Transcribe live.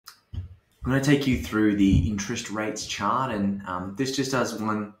I'm going to take you through the interest rates chart, and this just does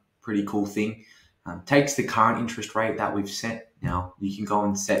one pretty cool thing. Takes the current interest rate that we've set. Now you can go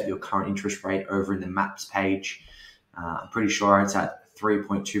and set your current interest rate over in the maps page. I'm pretty sure it's at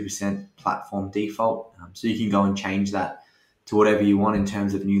 3.2% platform default, so you can go and change that to whatever you want in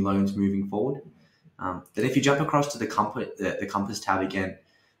terms of new loans moving forward. Then if you jump across to the compass tab again,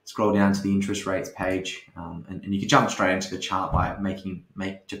 scroll down to the interest rates page, and you can jump straight into the chart by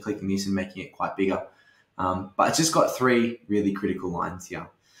clicking this and making it quite bigger. But it's just got three really critical lines here.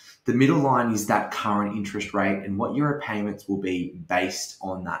 The middle line is that current interest rate and what your repayments will be based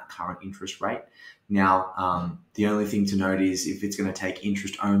on that current interest rate. Now, the only thing to note is if it's going to take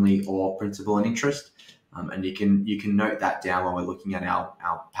interest only or principal and interest. And you can note that down when we're looking at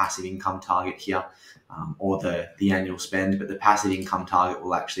our passive income target here, or the annual spend. But the passive income target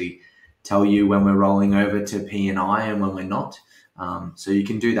will actually tell you when we're rolling over to P&I and when we're not. So you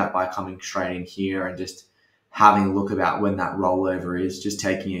can do that by coming straight in here and just having a look about when that rollover is, just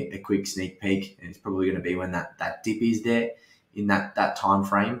taking a quick sneak peek. And it's probably going to be when that dip is there in that time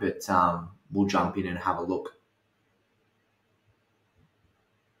frame. But we'll jump in and have a look.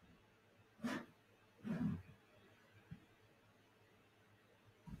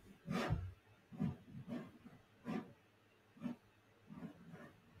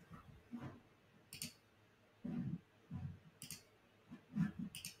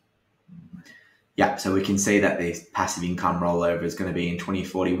 Yeah, so we can see that the passive income rollover is going to be in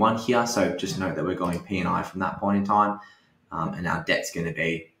 2041 here. So just note that we're going P&I from that point in time, and our debt's going to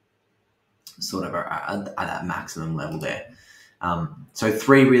be sort of at that maximum level there. So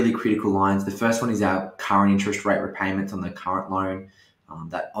three really critical lines. The first one is our current interest rate repayments on the current loan.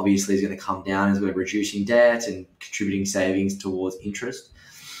 That obviously is going to come down as we're reducing debt and contributing savings towards interest.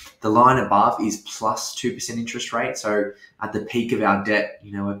 The line above is plus 2% interest rate. So at the peak of our debt,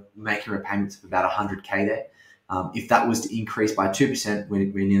 we're making repayments of about 100K there. If that was to increase by 2%,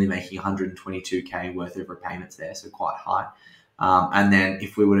 we're nearly making 122K worth of repayments there, so quite high. And then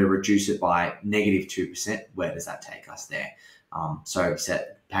if we were to reduce it by negative 2%, where does that take us there? So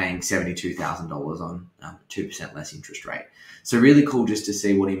paying $72,000 on 2% less interest rate. So really cool just to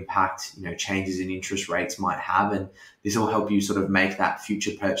see what impact changes in interest rates might have, and this will help you sort of make that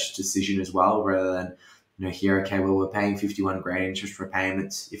future purchase decision as well, rather than here, okay, well, we're paying 51 grand interest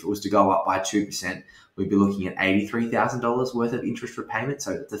repayments. If it was to go up by 2%, we'd be looking at $83,000 worth of interest repayment.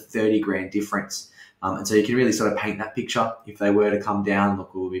 So it's a 30 grand difference. And so you can really sort of paint that picture. If they were to come down,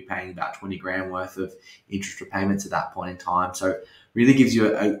 look, we'll be paying about 20 grand worth of interest repayments at that point in time. So really gives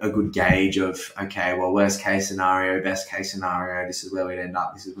you a good gauge of, okay, well, worst case scenario, best case scenario, this is where we'd end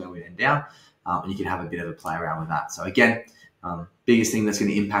up, this is where we'd end down. And you can have a bit of a play around with that. So again, biggest thing that's going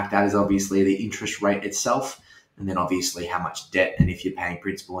to impact that is obviously the interest rate itself, and then obviously how much debt and if you're paying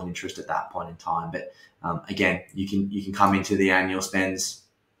principal and interest at that point in time. But again, you can come into the annual spends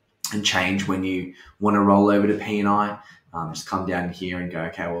and change when you want to roll over to P&I. Just come down here and go,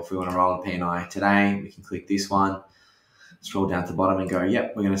 okay, well, if we want to roll to P&I today, we can click this one, scroll down to the bottom and go,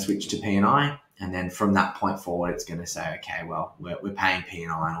 yep, we're going to switch to P&I. And then from that point forward, it's going to say, okay, well, we're paying P&I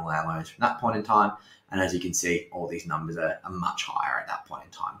on all our loans from that point in time. And as you can see, all these numbers are much higher at that point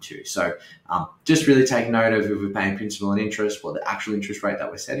in time too. So just really take note of if we're paying principal and interest, what the actual interest rate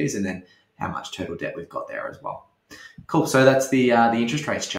that we're set is, and then how much total debt we've got there as well. Cool. So that's the interest rates chart.